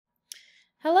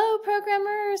Hello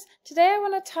programmers! Today I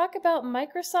want to talk about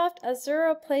Microsoft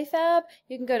Azure PlayFab.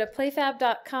 You can go to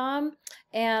playfab.com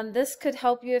and this could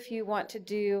help you if you want to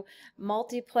do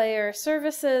multiplayer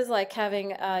services like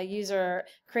having a user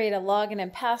create a login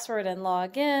and password and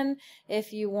log in.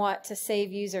 If you want to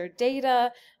save user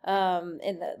data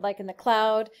in the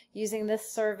cloud using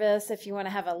this service. If you want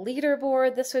to have a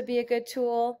leaderboard, this would be a good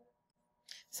tool.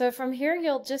 So from here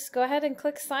you'll just go ahead and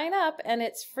click sign up, and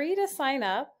it's free to sign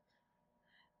up.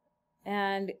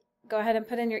 And go ahead and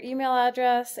put in your email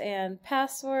address and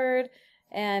password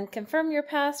and confirm your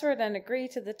password and agree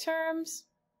to the terms.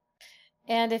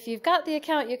 And if you've got the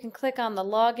account, you can click on the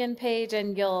login page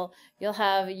and you'll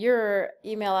have your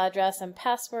email address and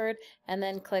password, and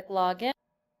then click login.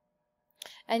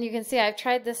 And you can see I've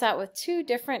tried this out with 2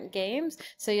 different games,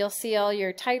 so you'll see all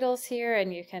your titles here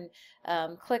and you can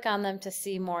click on them to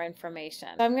see more information.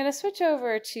 So I'm going to switch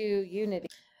over to Unity.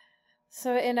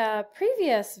 So in a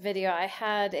previous video, I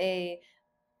had a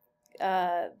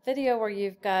video where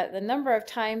you've got the number of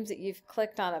times that you've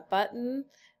clicked on a button,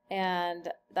 and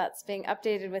that's being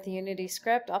updated with the Unity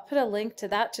script. I'll put a link to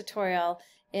that tutorial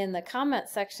in the comment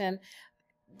section.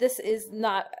 This is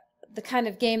not the kind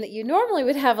of game that you normally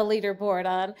would have a leaderboard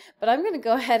on, but I'm going to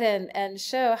go ahead and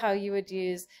show how you would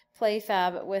use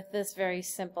PlayFab with this very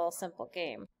simple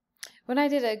game. When I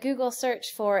did a Google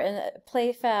search for a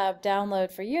PlayFab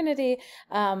download for Unity,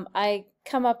 I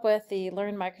come up with the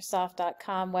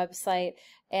learnmicrosoft.com website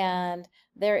and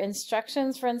their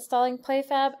instructions for installing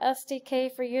PlayFab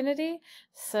SDK for Unity.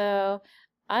 So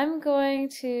I'm going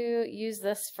to use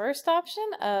this first option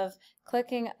of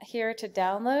clicking here to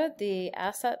download the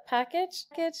asset package.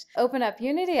 Open up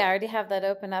Unity. I already have that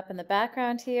open up in the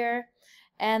background here.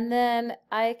 And then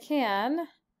I can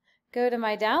go to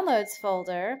my downloads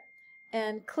folder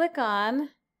and click on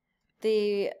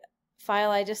the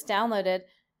file I just downloaded,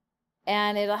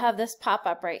 and it'll have this pop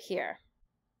up right here.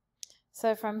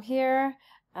 So from here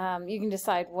you can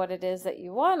decide what it is that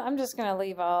you want. I'm just going to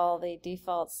leave all the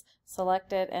defaults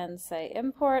selected and say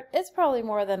import. It's probably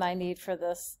more than I need for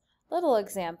this little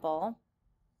example,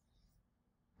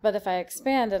 but if I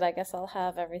expand it, I guess I'll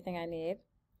have everything I need.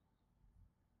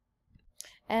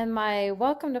 And my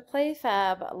Welcome to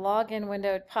PlayFab login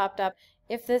window popped up.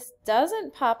 If this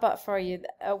doesn't pop up for you,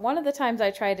 one of the times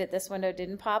I tried it, this window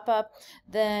didn't pop up,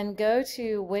 then go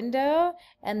to Window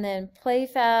and then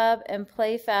PlayFab and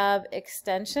PlayFab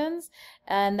Extensions,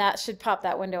 and that should pop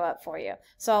that window up for you.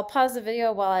 So I'll pause the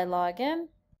video while I log in.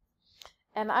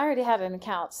 And I already had an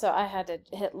account, so I had to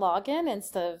hit login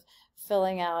instead of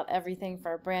filling out everything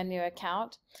for a brand new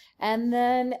account. And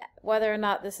then whether or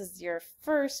not this is your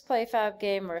first PlayFab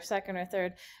game or second or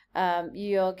third,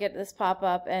 you'll get this pop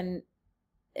up and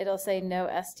it'll say no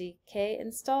SDK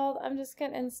installed. I'm just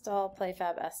going to install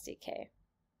PlayFab SDK.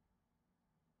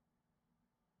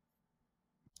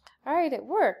 Alright, it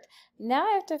worked. Now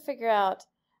I have to figure out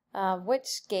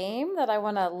which game that I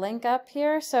want to link up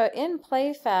here. So in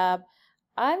PlayFab,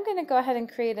 I'm going to go ahead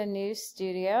and create a new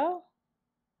studio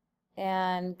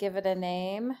and give it a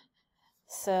name.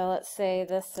 So let's say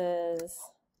this is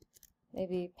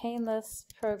maybe painless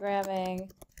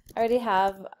programming. I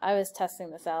was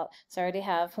testing this out, so I already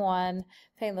have one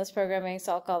painless programming,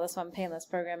 so I'll call this one painless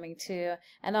programming 2,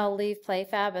 and I'll leave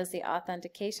PlayFab as the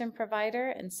authentication provider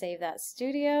and save that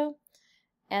studio.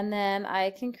 And then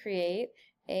I can create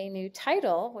a new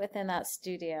title within that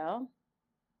studio.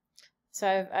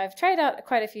 So I've tried out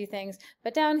quite a few things,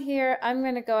 but down here I'm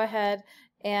going to go ahead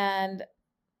and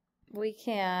we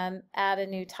can add a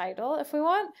new title if we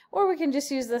want, or we can just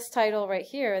use this title right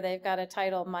here. They've got a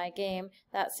title, My Game.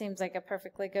 That seems like a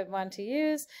perfectly good one to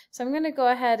use. So I'm going to go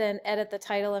ahead and edit the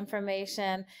title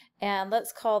information, and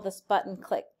let's call this Button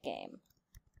Click Game.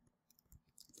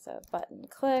 So Button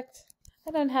Clicked.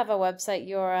 I don't have a website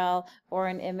URL or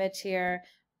an image here,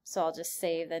 so I'll just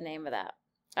save the name of that.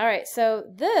 Alright, so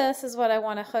this is what I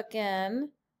want to hook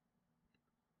in.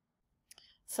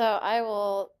 So I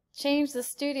will change the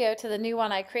studio to the new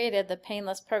one I created, the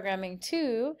Painless Programming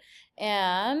 2,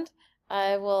 and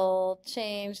I will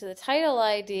change the title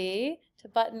ID to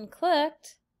Button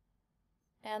Clicked,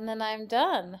 and then I'm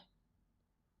done.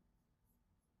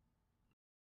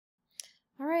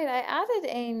 Alright, I added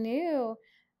a new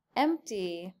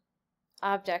empty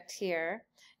object here,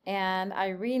 and I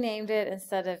renamed it.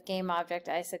 Instead of Game Object,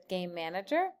 I said Game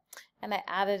Manager, and I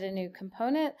added a new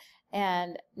component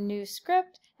and new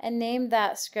script and named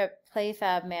that script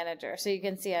PlayFab Manager. So you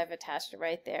can see I've attached it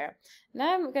right there.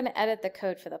 Now I'm going to edit the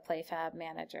code for the PlayFab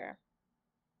Manager.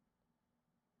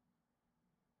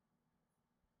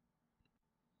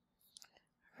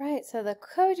 Right, so the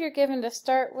code you're given to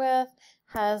start with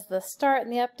has the start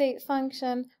and the update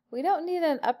function. We don't need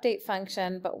an update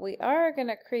function, but we are going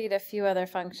to create a few other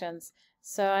functions.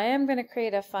 So I am going to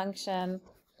create a function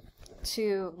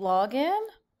to log in.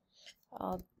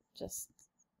 I'll just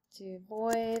do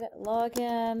void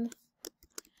login.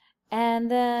 And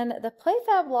then the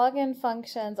PlayFab login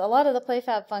functions, a lot of the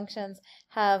PlayFab functions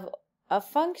have a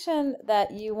function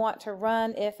that you want to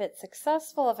run if it's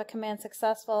successful, if a command's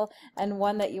successful, and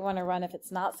one that you want to run if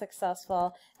it's not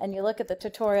successful. And you look at the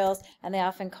tutorials, and they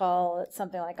often call it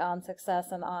something like on success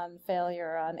and on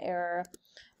failure or on error.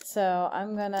 So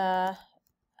I'm going to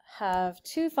have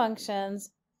two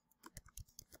functions.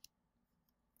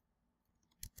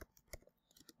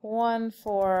 One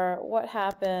for what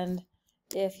happened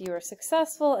if you were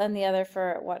successful, and the other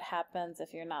for what happens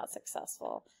if you're not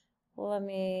successful. Let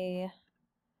me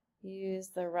use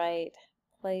the right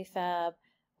PlayFab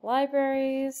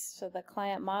libraries for the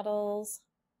client models.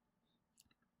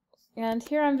 And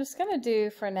here I'm just going to do,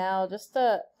 for now, just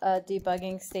a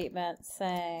debugging statement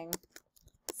saying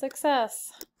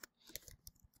success.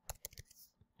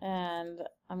 And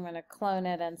I'm going to clone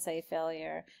it and say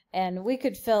failure. And we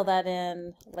could fill that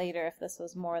in later if this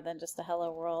was more than just a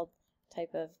hello world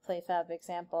type of PlayFab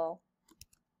example.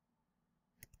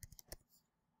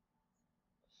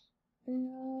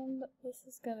 And this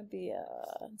is going to be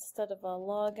instead of a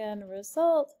login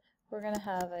result, we're going to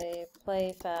have a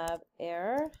PlayFab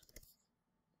error.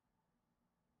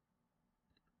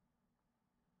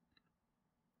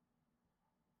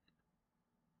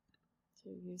 So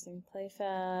using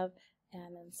PlayFab,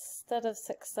 and instead of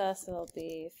success, it'll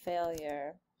be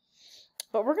failure.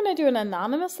 But we're going to do an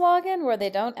anonymous login where they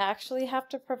don't actually have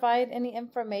to provide any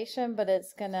information, but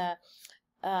it's going to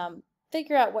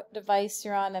figure out what device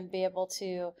you're on and be able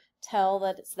to tell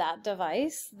that it's that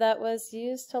device that was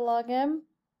used to log in.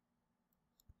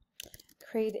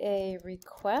 Create a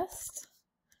request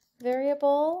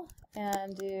variable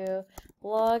and do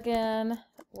login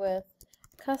with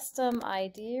custom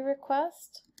ID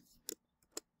request.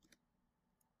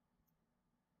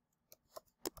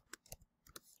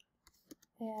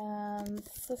 And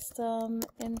system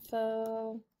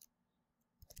info.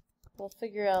 We'll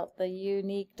figure out the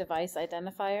unique device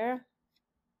identifier.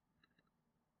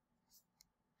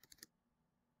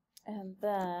 And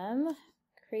then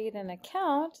create an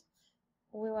account.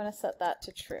 We want to set that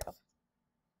to true.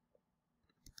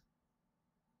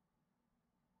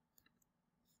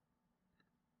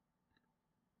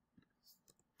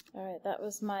 All right, that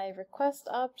was my request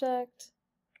object.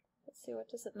 Let's see, what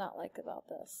does it not like about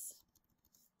this?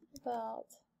 About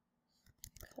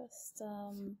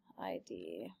custom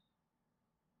ID.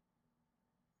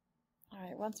 All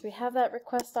right, once we have that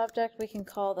request object, we can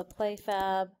call the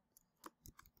PlayFab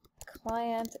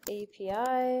client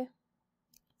API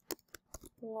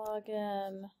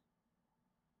login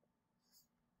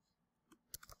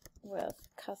with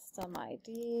custom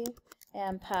ID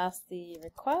and pass the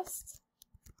request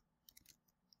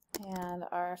and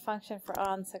our function for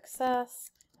on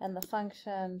success and the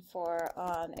function for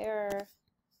on error.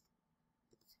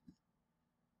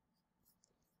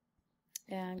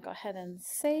 And go ahead and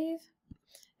save.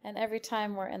 And every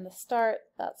time we're in the start,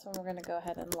 that's when we're going to go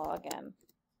ahead and log in.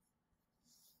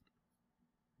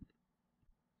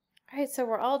 All right, so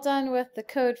we're all done with the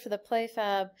code for the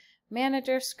PlayFab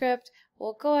manager script.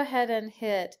 We'll go ahead and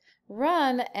hit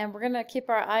run, and we're going to keep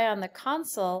our eye on the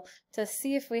console to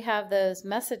see if we have those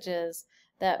messages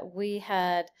that we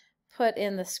had put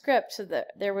in the script, so that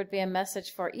there would be a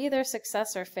message for either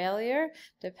success or failure,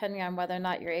 depending on whether or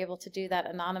not you're able to do that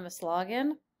anonymous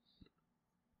login.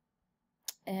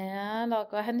 And I'll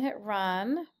go ahead and hit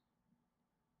run.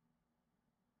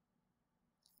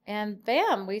 And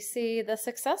bam, we see the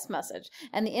success message.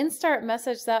 And the instart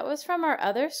message, that was from our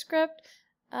other script.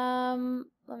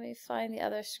 Let me find the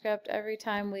other script. Every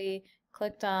time we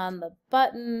clicked on the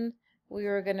button, we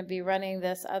were going to be running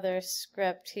this other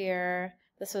script here.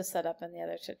 This was set up in the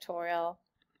other tutorial.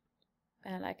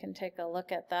 And I can take a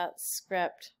look at that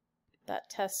script,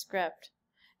 that test script.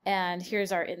 And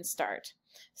here's our instart.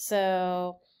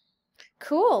 So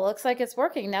cool, looks like it's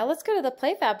working. Now let's go to the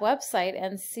PlayFab website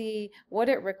and see what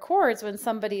it records when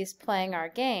somebody's playing our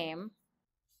game.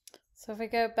 So if we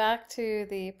go back to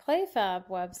the PlayFab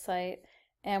website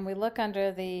and we look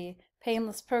under the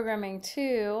Painless Programming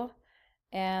 2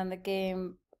 and the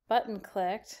game button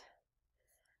clicked,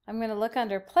 I'm going to look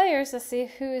under players to see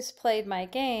who's played my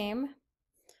game,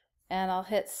 and I'll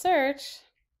hit search.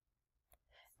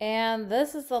 And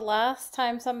this is the last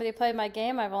time somebody played my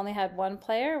game. I've only had one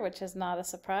player, which is not a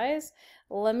surprise.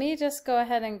 Let me just go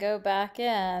ahead and go back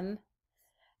in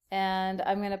and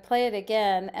I'm going to play it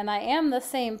again, and I am the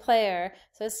same player,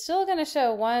 so it's still going to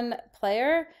show one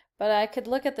player, but I could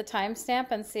look at the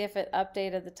timestamp and see if it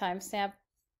updated the timestamp.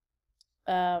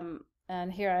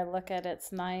 And here I look at it's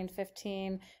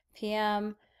 9:15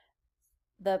 p.m.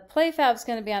 The PlayFab's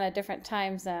going to be on a different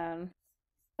time zone.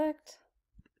 Select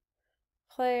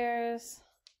players,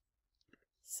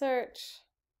 search,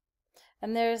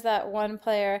 and there's that one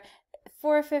player,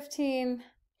 4:15.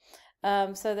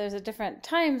 So there's a different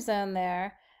time zone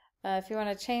there. If you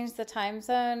want to change the time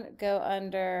zone, go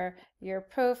under your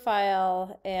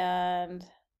profile, and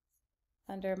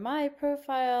under my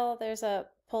profile, there's a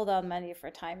pull-down menu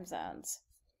for time zones.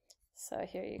 So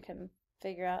here you can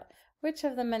figure out which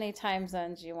of the many time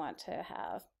zones you want to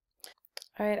have.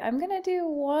 All right, I'm going to do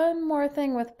one more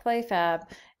thing with PlayFab,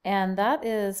 and that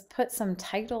is put some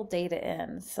title data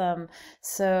in.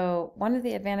 So one of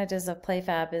the advantages of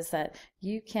PlayFab is that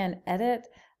you can edit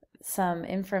some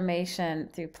information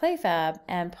through PlayFab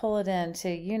and pull it into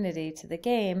Unity to the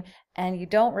game, and you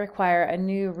don't require a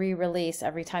new re-release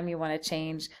every time you want to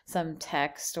change some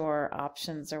text or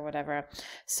options or whatever.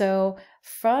 So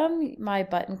from my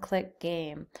button click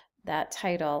game, that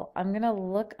title, I'm going to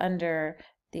look under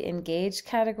the engage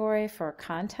category for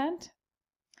content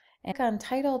and click on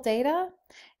title data,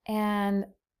 and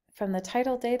from the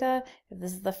title data, if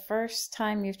this is the first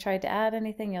time you've tried to add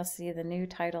anything, you'll see the new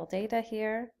title data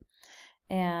here.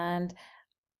 And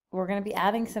we're going to be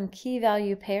adding some key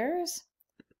value pairs.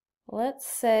 Let's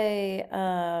say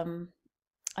I'm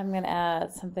going to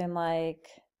add something like,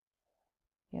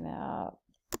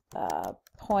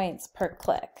 points per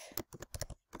click.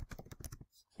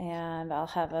 And I'll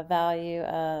have a value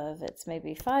of, it's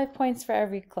maybe 5 points for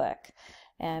every click.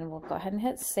 And we'll go ahead and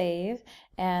hit save.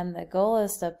 And the goal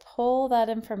is to pull that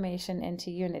information into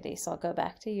Unity. So I'll go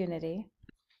back to Unity.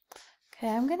 Okay,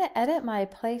 I'm going to edit my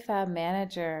PlayFab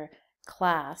Manager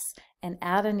class and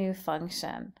add a new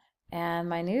function. And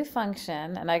my new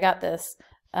function, and I got this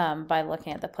by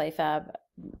looking at the PlayFab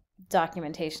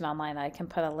documentation online. I can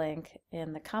put a link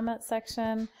in the comment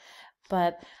section.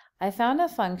 But I found a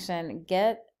function,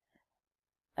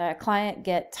 client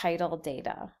get title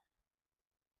data.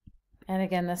 And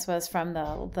again, this was from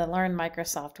the Learn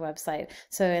Microsoft website.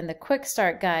 So in the quick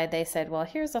start guide, they said, well,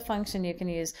 here's a function you can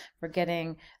use for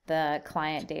getting the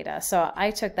client data. So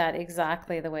I took that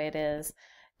exactly the way it is,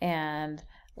 and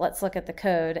let's look at the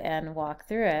code and walk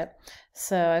through it.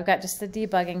 So I've got just the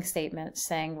debugging statement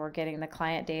saying we're getting the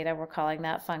client data. We're calling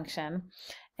that function.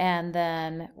 And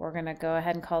then we're going to go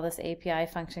ahead and call this API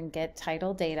function get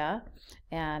title data.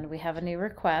 And we have a new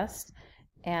request.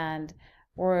 And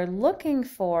we're looking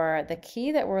for the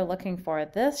key that we're looking for.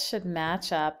 This should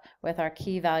match up with our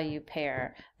key value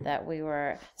pair that we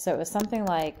were. So it was something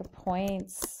like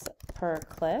points per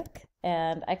click.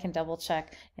 And I can double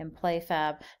check in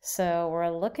PlayFab. So we're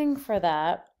looking for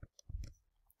that.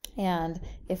 And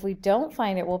if we don't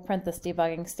find it, we'll print this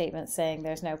debugging statement saying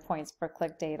there's no points per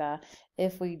click data.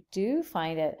 If we do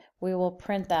find it, we will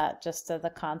print that just to the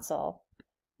console.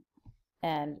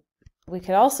 And we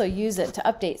could also use it to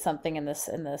update something in this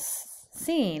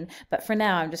scene, but for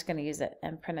now I'm just going to use it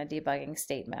and print a debugging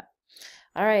statement.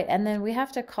 All right, and then we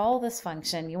have to call this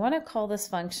function. You want to call this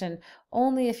function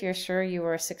only if you're sure you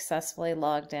were successfully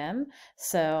logged in.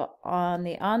 So on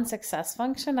the onSuccess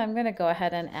function, I'm going to go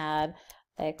ahead and add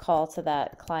a call to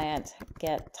that client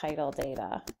get title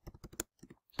data.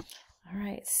 All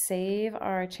right, save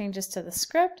our changes to the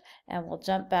script, and we'll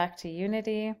jump back to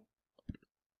Unity.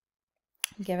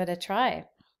 Give it a try.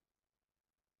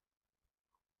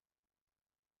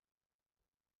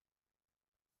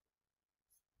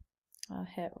 I'll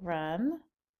hit run.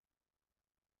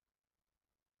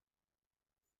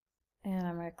 And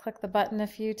I'm going to click the button a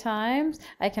few times.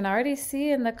 I can already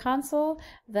see in the console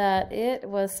that it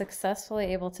was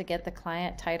successfully able to get the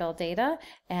client title data,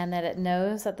 and that it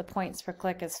knows that the points per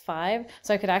click is 5.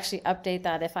 So I could actually update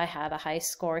that if I had a high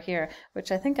score here,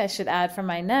 which I think I should add for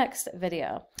my next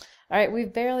video. All right,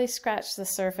 we've barely scratched the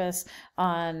surface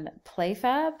on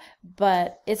PlayFab,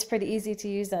 but it's pretty easy to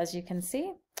use, as you can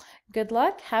see. Good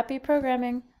luck, happy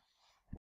programming.